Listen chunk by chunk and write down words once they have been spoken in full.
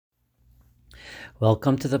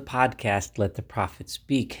Welcome to the podcast, Let the Prophet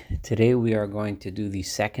Speak. Today we are going to do the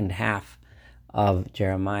second half of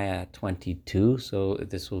Jeremiah 22. So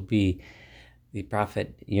this will be the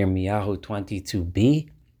Prophet Yirmiyahu 22b.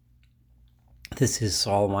 This is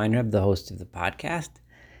Saul Weinreb, the host of the podcast,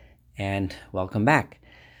 and welcome back.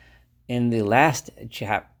 In the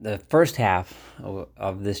the first half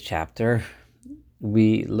of this chapter,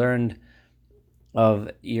 we learned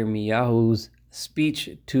of Yirmiyahu's speech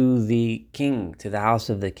to the king, to the house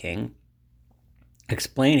of the king,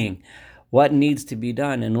 explaining what needs to be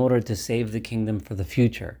done in order to save the kingdom for the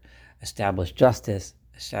future, establish justice,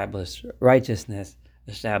 establish righteousness,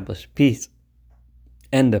 establish peace,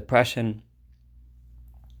 end oppression,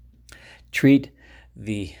 treat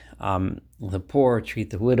the poor,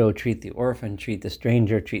 treat the widow, treat the orphan, treat the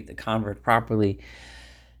stranger, treat the convert properly,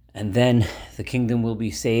 and then the kingdom will be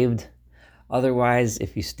saved. Otherwise,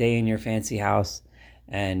 if you stay in your fancy house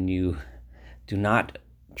and you do not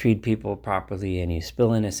treat people properly and you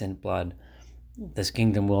spill innocent blood, this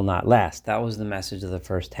kingdom will not last. That was the message of the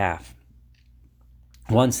first half.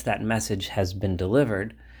 Once that message has been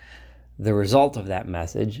delivered, the result of that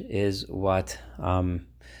message is what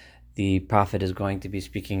the prophet is going to be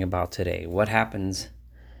speaking about today.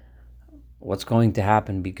 What's going to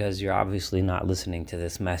happen because you're obviously not listening to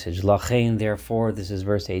this message. Lachein, therefore, this is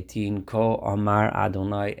verse 18, Ko Amar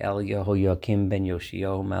Adonai El Yehoyakim ben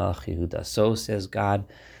Yoshio Melech Yehuda. So says God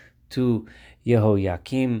to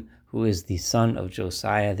Yehoyakim, who is the son of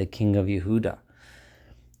Josiah, the king of Yehuda.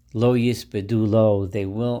 Lo yispedu lo,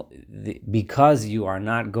 because you are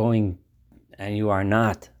not going and you are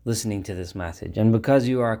not listening to this message, and because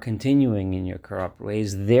you are continuing in your corrupt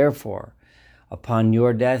ways, therefore, upon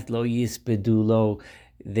your death, lo yispedu lo,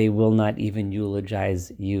 they will not even eulogize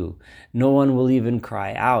you. No one will even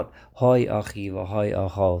cry out, Hoi achi v'hoi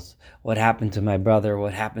achos. What happened to my brother?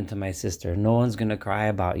 What happened to my sister? No one's going to cry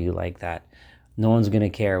about you like that. No one's going to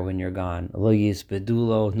care when you're gone. Lo yispedu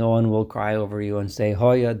lo, no one will cry over you and say,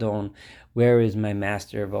 Hoi adon, where is my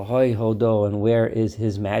master? V'hoi hodo, and where is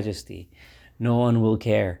his majesty? No one will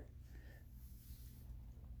care.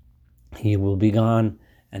 He will be gone,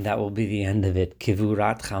 and that will be the end of it.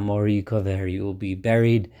 Kivurat chamori kover, you will be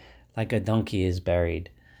buried like a donkey is buried,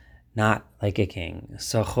 not like a king.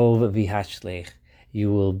 Sachov v'hashlech,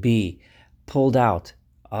 you will be pulled out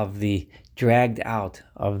dragged out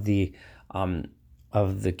of the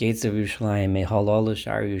gates of Yerushalayim, mehalol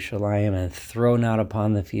shar Yerushalayim, and thrown out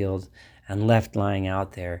upon the fields and left lying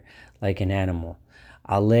out there like an animal.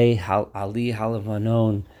 Ali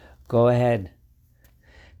halavanon, go ahead.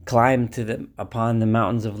 Climb upon the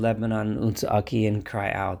mountains of Lebanon, Utzaki, and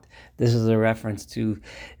cry out. This is a reference to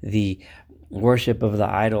the worship of the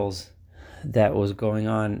idols that was going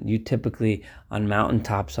on. You typically on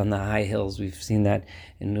mountaintops, on the high hills. We've seen that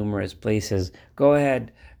in numerous places. Go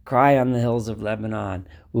ahead, cry on the hills of Lebanon.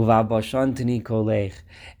 Uva Bashan tani kolech,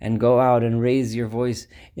 and go out and raise your voice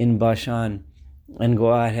in Bashan, and go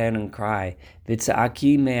ahead and cry.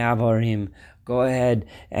 Vitzaki me'avarim, go ahead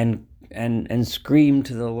and scream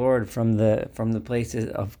to the Lord from the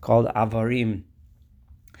places called Avarim.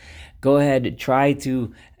 Go ahead, try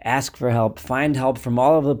to ask for help. Find help from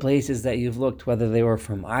all of the places that you've looked, whether they were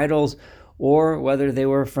from idols or whether they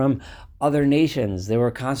were from other nations. They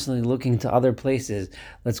were constantly looking to other places.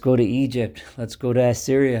 Let's go to Egypt. Let's go to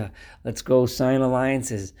Assyria. Let's go sign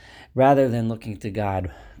alliances, rather than looking to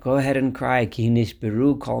God. Go ahead and cry. Ki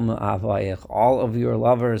nishberu kol ma'avayich. All of your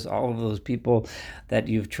lovers, all of those people that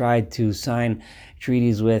you've tried to sign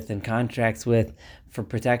treaties with and contracts with for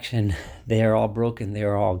protection, they are all broken. They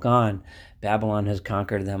are all gone. Babylon has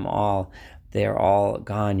conquered them all. They are all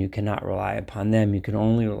gone. You cannot rely upon them. You can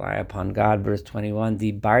only rely upon God. Verse 21,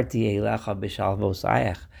 Dibarti eilecha b'shal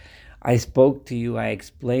vosayach. I spoke to you, I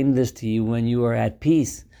explained this to you when you were at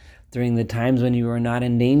peace, during the times when you were not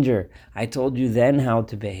in danger. I told you then how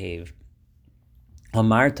to behave.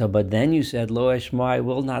 Amarta, but then you said, Lo eshma, I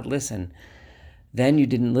will not listen. Then you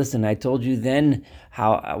didn't listen. I told you then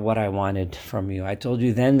what I wanted from you. I told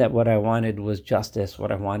you then that what I wanted was justice.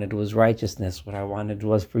 What I wanted was righteousness. What I wanted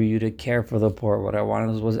was for you to care for the poor. What I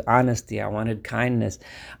wanted was honesty. I wanted kindness.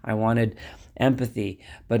 I wanted empathy.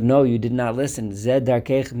 But no, you did not listen. Zed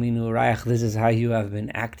darkech minu rayach. This is how you have been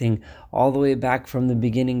acting all the way back from the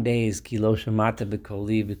beginning days. Ki lo shamata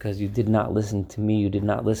b'koli, because you did not listen to me. You did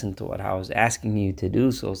not listen to what I was asking you to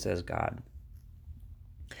do, so says God.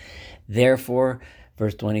 Therefore,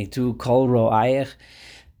 verse 22, Kol ro'ayech,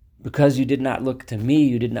 Because you did not look to me,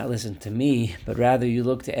 you did not listen to me, but rather you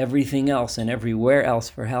looked to everything else and everywhere else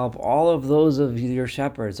for help. All of those of your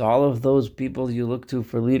shepherds, all of those people you look to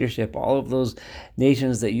for leadership, all of those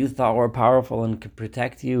nations that you thought were powerful and could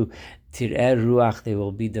protect you, tir'eh ruach, they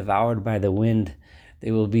will be devoured by the wind.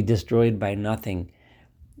 They will be destroyed by nothing,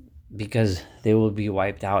 because they will be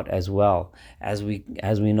wiped out as well. As we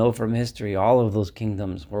know from history, all of those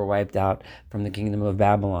kingdoms were wiped out from the kingdom of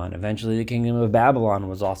Babylon. Eventually the kingdom of Babylon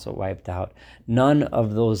was also wiped out. None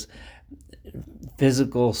of those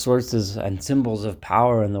physical sources and symbols of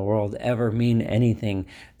power in the world ever mean anything.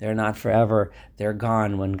 They're not forever. They're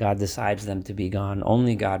gone when God decides them to be gone.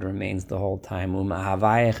 Only God remains the whole time.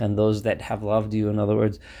 U'mahavayich, and those that have loved you. In other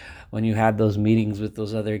words, when you had those meetings with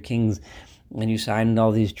those other kings, and you signed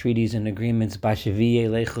all these treaties and agreements,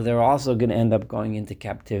 they're also going to end up going into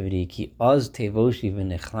captivity. At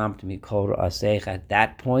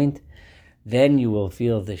that point, then you will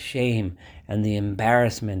feel the shame and the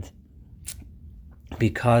embarrassment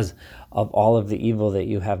because of all of the evil that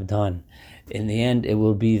you have done. In the end, it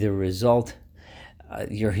will be the result.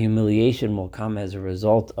 Your humiliation will come as a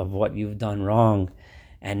result of what you've done wrong,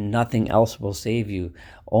 and nothing else will save you.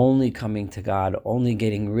 Only coming to God, only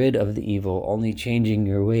getting rid of the evil, only changing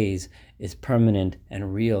your ways is permanent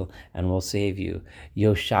and real and will save you.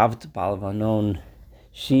 Yoshavt Balvanon,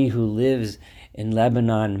 she who lives in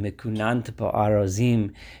Lebanon, Mikunant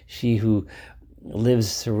Arozim, she who lives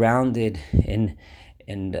surrounded in,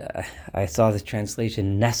 and I saw the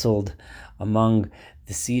translation, nestled among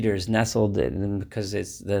the cedars, nestled, because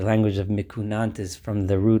it's the language of Mikunant is from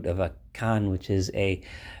the root of a kan, which is a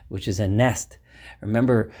nest.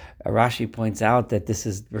 Remember, Rashi points out that this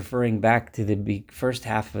is referring back to the first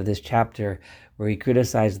half of this chapter, where he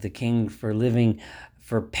criticized the king for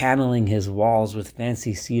paneling his walls with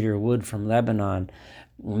fancy cedar wood from Lebanon,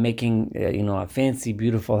 making a fancy,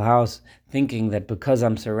 beautiful house, thinking that because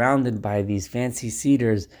I'm surrounded by these fancy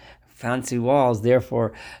cedars, fancy walls,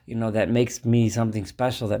 therefore, that makes me something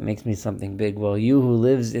special, that makes me something big. Well, you who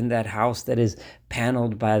lives in that house that is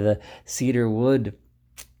paneled by the cedar wood,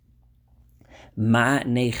 ma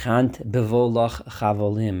nechant bevoloch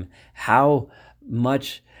chavolim, how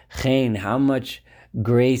much chen, how much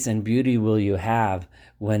grace and beauty will you have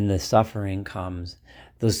when the suffering comes?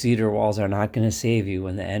 Those cedar walls are not going to save you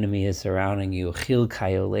when the enemy is surrounding you. Chil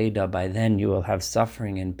kayoleda, by then you will have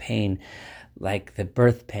suffering and pain like the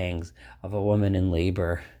birth pangs of a woman in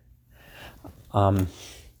labor. The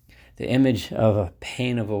image of a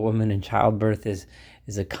pain of a woman in childbirth is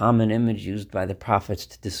a common image used by the prophets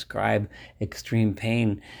to describe extreme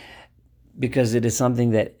pain, because it is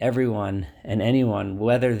something that everyone and anyone,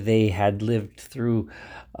 whether they had lived through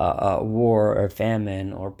a war or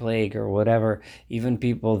famine or plague or whatever, even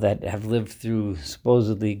people that have lived through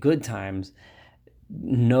supposedly good times,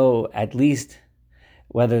 know, at least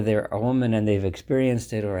whether they're a woman and they've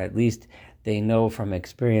experienced it, or at least they know from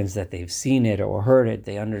experience that they've seen it or heard it,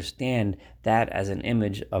 they understand that as an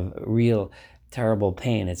image of real terrible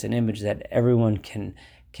pain. It's an image that everyone can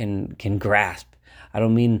grasp. I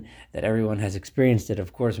don't mean that everyone has experienced it.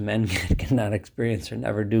 Of course, men cannot experience or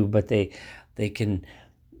never do, but they can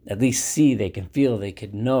at least see, they can feel, they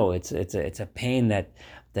can know. It's a pain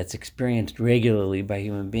that's experienced regularly by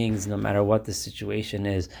human beings, no matter what the situation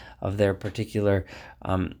is of their particular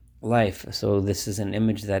life. So this is an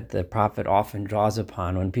image that the prophet often draws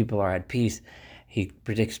upon. When people are at peace, he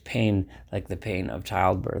predicts pain like the pain of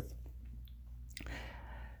childbirth.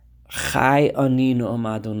 Chai ani no'am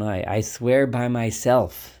Adonai, I swear by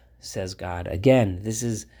myself, says God. Again, this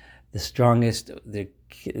is the strongest,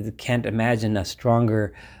 can't imagine a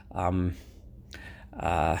stronger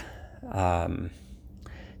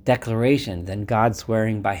declaration than God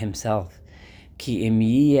swearing by himself. Ki im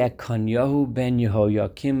yeh Kanyahu ben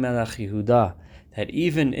Yehoyakim melech Yehuda, that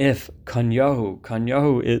even if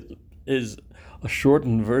Kanyahu is a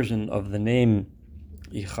shortened version of the name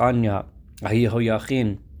Yehoyachin,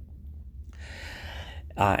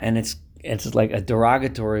 and it's like a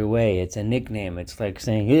derogatory way. It's a nickname. It's like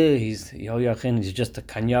saying, he's Yehoyachin, he's just a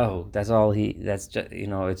Kanyahu. That's just,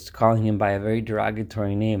 it's calling him by a very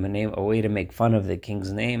derogatory name, a way to make fun of the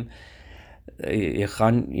king's name.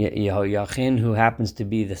 Yehoyachin, who happens to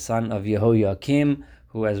be the son of Yehoyakim,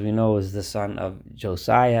 who, as we know, is the son of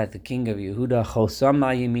Josiah, the king of Yehuda. Chosam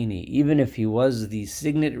al yamini, even if he was the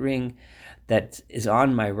signet ring that is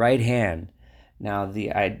on my right hand. Now, the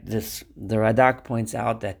Radak points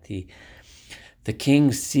out that the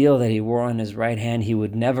king's seal that he wore on his right hand, he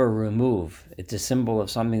would never remove. It's a symbol of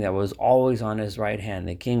something that was always on his right hand.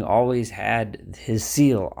 The king always had his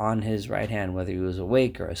seal on his right hand, whether he was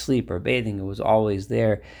awake or asleep or bathing, it was always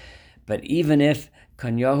there. But even if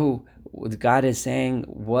Kanyahu, what God is saying,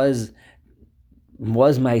 was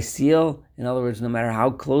my seal. In other words, no matter how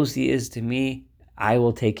close he is to me, I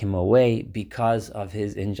will take him away because of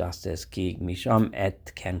his injustice. Ki misham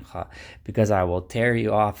et kencha, because I will tear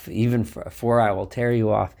you off, for I will tear you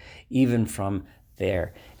off, even from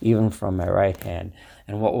there, even from my right hand.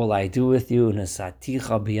 And what will I do with you?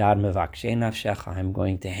 Nesaticha biyad mevakshe nafshecha. I'm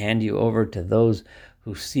going to hand you over to those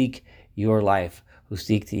who seek your life, who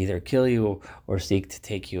seek to either kill you or seek to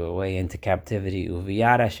take you away into captivity. I'm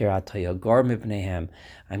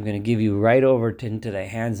going to give you right over into the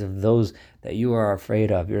hands of those that you are afraid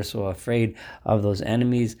of. You're so afraid of those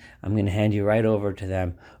enemies. I'm going to hand you right over to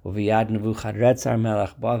them. I'm going to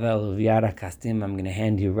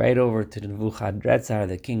hand you right over to Nebuchadrezzar,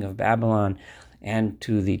 the king of Babylon, and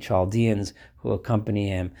to the Chaldeans who accompany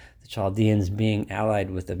him. The Chaldeans being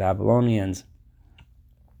allied with the Babylonians.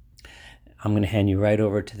 I'm going to hand you right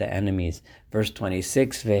over to the enemies. Verse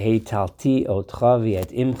 26, Veheitalti otcha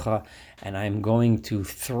v'et imcha, and I'm going to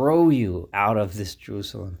throw you out of this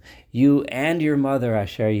Jerusalem, you and your mother,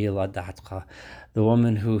 Asher yiladatcha, the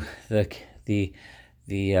woman who, the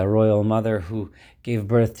royal mother who gave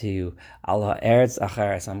birth to you. Allah eretz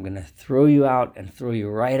acheres, I'm going to throw you out and throw you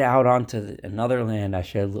right out onto another land,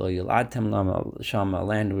 Asher lo yiladtem sham, a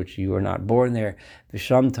land which you were not born there,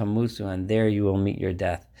 v'sham tamusu, and there you will meet your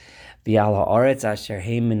death. And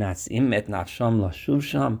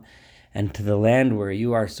to the land where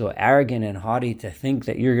you are so arrogant and haughty to think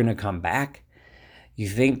that you're going to come back. You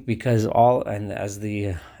think because as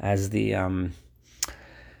the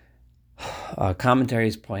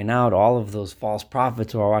commentaries point out, all of those false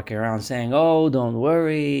prophets who are walking around saying, oh, don't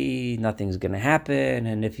worry, nothing's going to happen,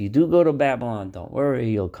 and if you do go to Babylon, don't worry,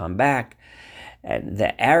 you'll come back. And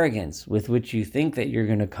the arrogance with which you think that you're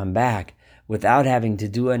going to come back without having to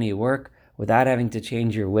do any work, without having to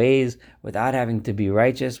change your ways, without having to be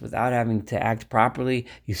righteous, without having to act properly,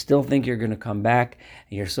 you still think you're going to come back.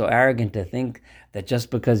 And you're so arrogant to think that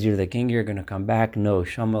just because you're the king, you're going to come back. No,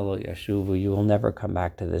 Shama lo yashuvu, you will never come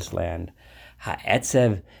back to this land.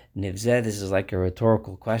 Ha'etzev nivzeh, this is like a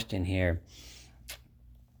rhetorical question here.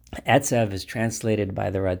 Etzev is translated by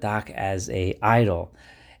the Radak as a idol.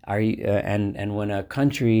 And when a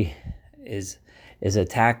country is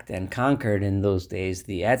attacked and conquered in those days,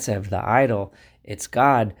 the Etzev, the idol, its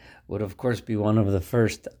god, would of course be one of the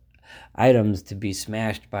first items to be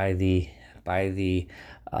smashed by the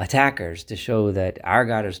attackers to show that our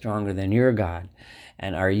God is stronger than your God.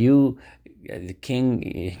 And are you, the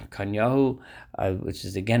king Kanyahu, which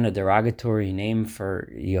is again a derogatory name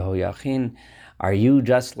for Yehoiachin, are you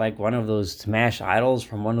just like one of those smashed idols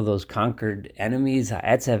from one of those conquered enemies?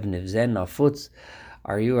 Ha'etzev nivzen nafutz.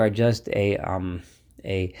 You are just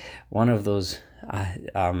one of those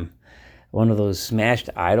smashed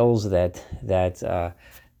idols that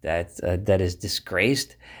is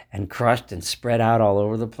disgraced and crushed and spread out all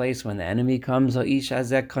over the place when the enemy comes. O ish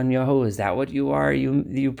hazeh Kanyahu, is that what you are?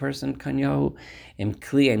 You person Kanyahu? Im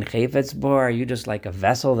kli ein chayfetz bo, are you just like a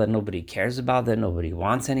vessel that nobody cares about, that nobody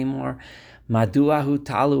wants anymore? Maduahu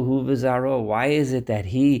taluhu v'zaro, why is it that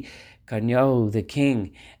he, Kanyahu, the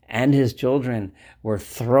king, and his children were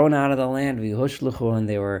thrown out of the land, v'hushluchu, and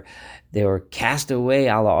they were cast away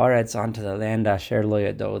ala aretz, onto the land asher lo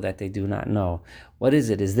yado, that they do not know. What is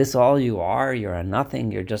it? Is this all you are? You're a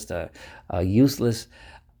nothing. You're just a useless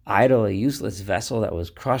idol, a useless vessel that was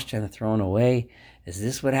crushed and thrown away. Is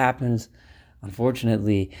this what happens?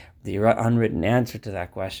 Unfortunately, the unwritten answer to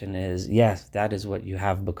that question is yes, that is what you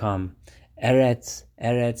have become. Eretz,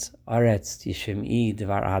 Eretz, Aretz, Tishem'i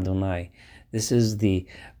Dvar Adonai. This is the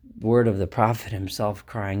word of the prophet himself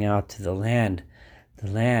crying out to the land,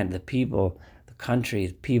 the people, the country,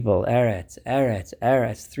 the people, Eretz, Eretz,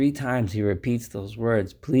 Eretz. 3 times he repeats those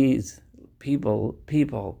words. Please, people,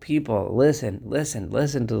 listen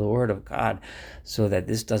to the word of God so that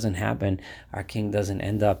this doesn't happen. Our king doesn't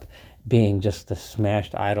end up being just a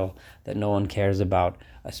smashed idol that no one cares about,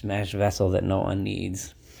 a smashed vessel that no one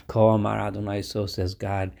needs. Ko amar Adonai, so says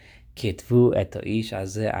God, Kitvu et ish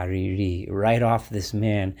hazeh ariri, write off this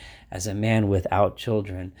man as a man without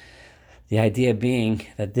children. The idea being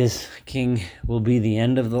that this king will be the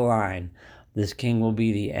end of the line. This king will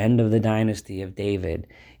be the end of the dynasty of David.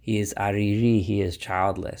 He is ariri, he is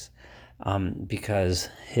childless, because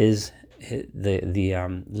the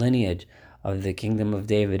lineage of the kingdom of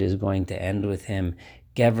David is going to end with him.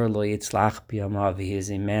 Gever lo yitzlach b'yamav, he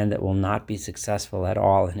is a man that will not be successful at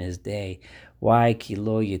all in his day. Why? Ki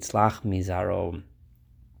lo yitzlach mizaro.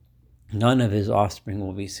 None of his offspring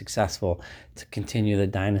will be successful to continue the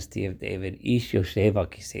dynasty of David. Ish yoshev al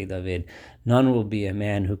kisei David. None will be a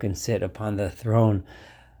man who can sit upon the throne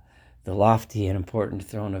the lofty and important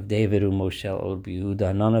throne of David, Umoshel Od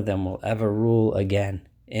Yehuda. None of them will ever rule again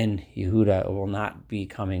in Yehuda. It will not be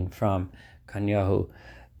coming from Kanyahu,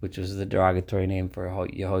 which was the derogatory name for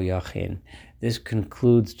Yehoiachin. This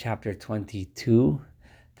concludes chapter 22.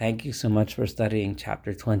 Thank you so much for studying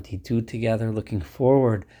chapter 22 together. Looking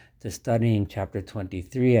forward to studying chapter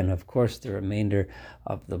 23 and, of course, the remainder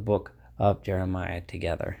of the book of Jeremiah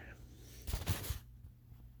together.